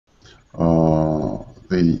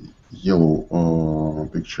The yellow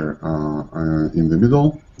picture in the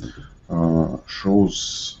middle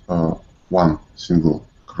shows one single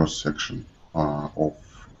cross-section of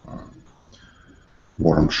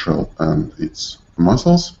worm shell and its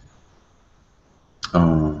muscles,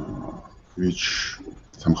 which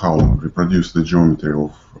somehow reproduce the geometry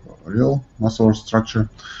of real muscular structure,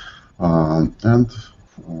 and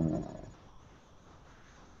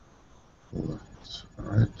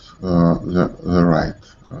the right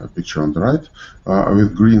picture on the right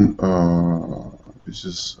with green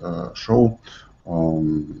pieces show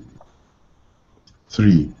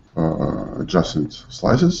three adjacent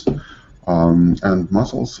slices, and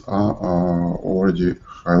muscles are already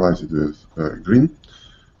highlighted with green.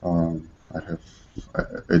 I have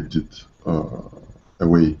added a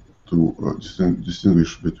way to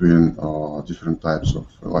distinguish between different types of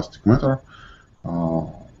elastic matter.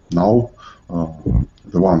 Now,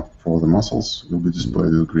 the one for the muscles will be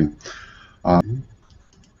displayed in green.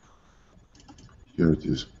 Here it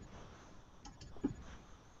is.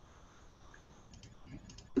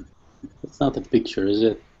 It's not a picture, is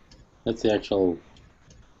it? That's the actual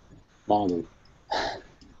model.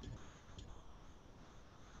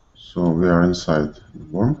 So we are inside the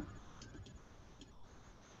worm.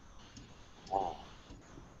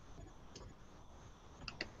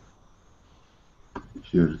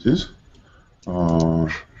 Here it is.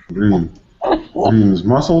 Green is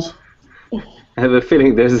muscles. I have a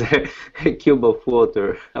feeling there's a cube of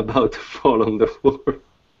water about to fall on the floor.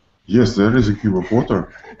 Yes, there is a cube of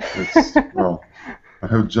water. It's, well, I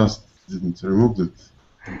have just didn't remove it.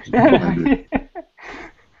 Maybe.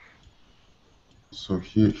 So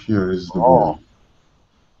here is the worm.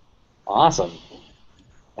 Awesome.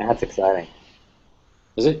 That's exciting.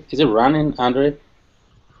 Is it running, Andre?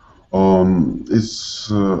 It's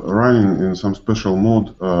running in some special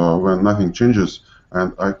mode when nothing changes,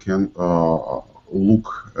 and I can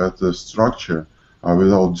look at the structure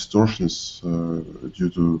without distortions due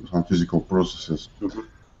to some physical processes. Mm-hmm.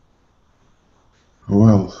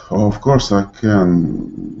 Well, of course I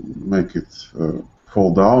can make it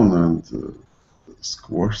fall down and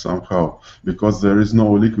squash somehow, because there is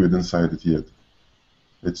no liquid inside it yet.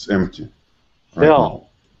 It's empty. Still,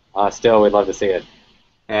 still, we'd love to see it.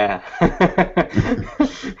 Yeah.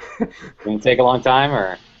 Going to take a long time,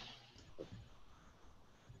 or?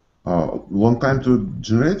 Long time to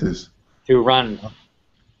generate this? To run.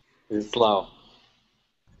 Is it slow?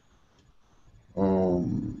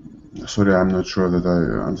 Sorry, I'm not sure that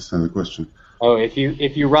I understand the question. Oh, if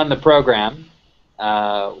you run the program,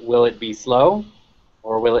 will it be slow,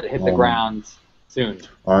 or will it hit the ground soon?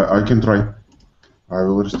 I can try. I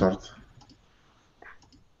will restart.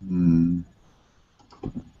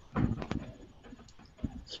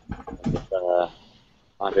 If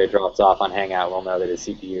Andre drops off on Hangout, we'll know that his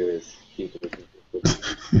CPU is deeply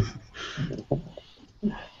interested.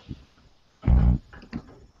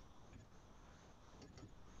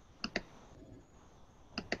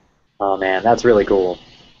 Oh man, that's really cool.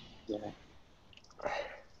 Yeah.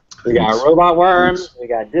 We got robot worms, we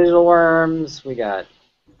got digital worms, we got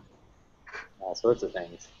all sorts of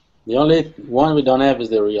things. The only one we don't have is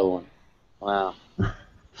the real one. Wow.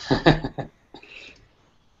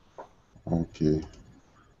 Okay,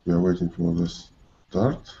 we are waiting for the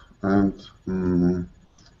start, and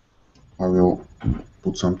I will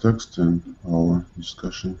put some text in our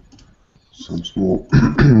discussion, some small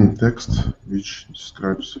text which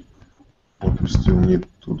describes what we still need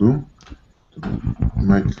to do to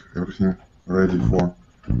make everything ready for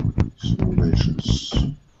simulations.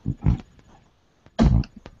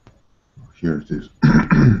 Here it is.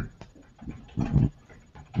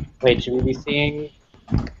 Wait, should we be seeing?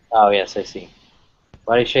 Oh yes, I see.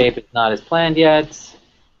 Body shape is not as planned yet.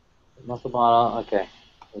 Muscle model. Okay,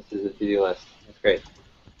 this is a to-do list. That's great.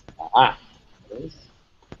 Ah, there it is.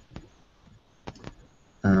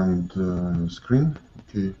 And screen.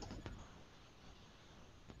 Okay.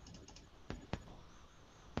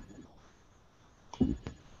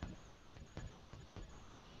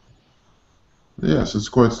 Yes, it's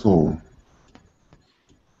quite slow.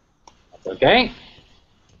 That's okay.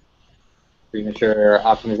 Premature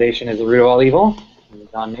optimization is the root of all evil,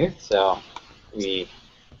 John Newth, so we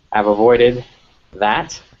have avoided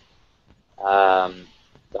that.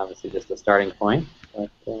 It's obviously just a starting point, but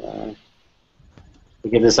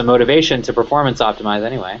it gives us a motivation to performance optimize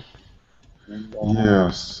anyway. And,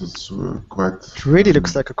 yes, it's quite... It really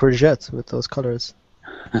looks like a courgette with those colors.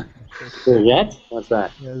 Courgette? What's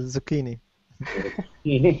that? Yeah, zucchini.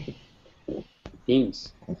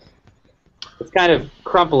 Beans. It's kind of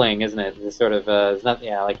crumpling, isn't it? It's sort of, it's not,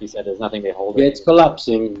 yeah, like you said, there's nothing to hold Yeah, it. it's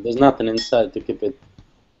collapsing. There's nothing inside to keep it.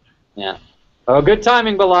 Yeah. Oh, good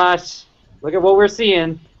timing, Balash. Look at what we're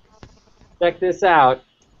seeing. Check this out.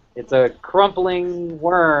 It's a crumpling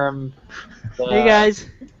worm. Hey guys.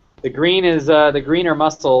 The green is the green are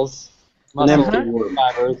muscles, An muscle empty worm.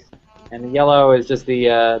 fibers, and the yellow is just the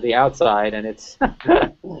outside, and it's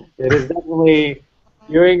it is definitely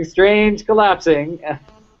doing strange collapsing.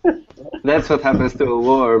 That's what happens to a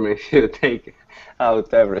worm if you take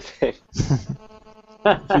out everything.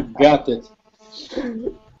 You got it.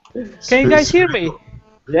 Can you guys hear me?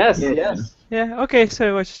 Yes, Yes. yes. Yeah, okay, so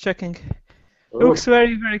I was just checking. Ooh, Looks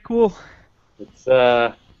very, very cool. it's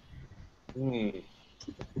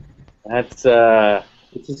that's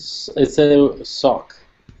It's a sock.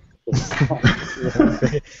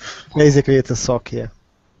 Basically, it's a sock, yeah.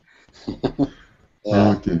 Yeah.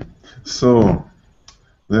 Okay, so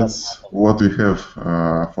that's what we have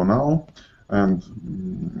for now, and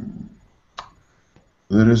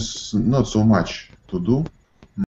there is not so much to do.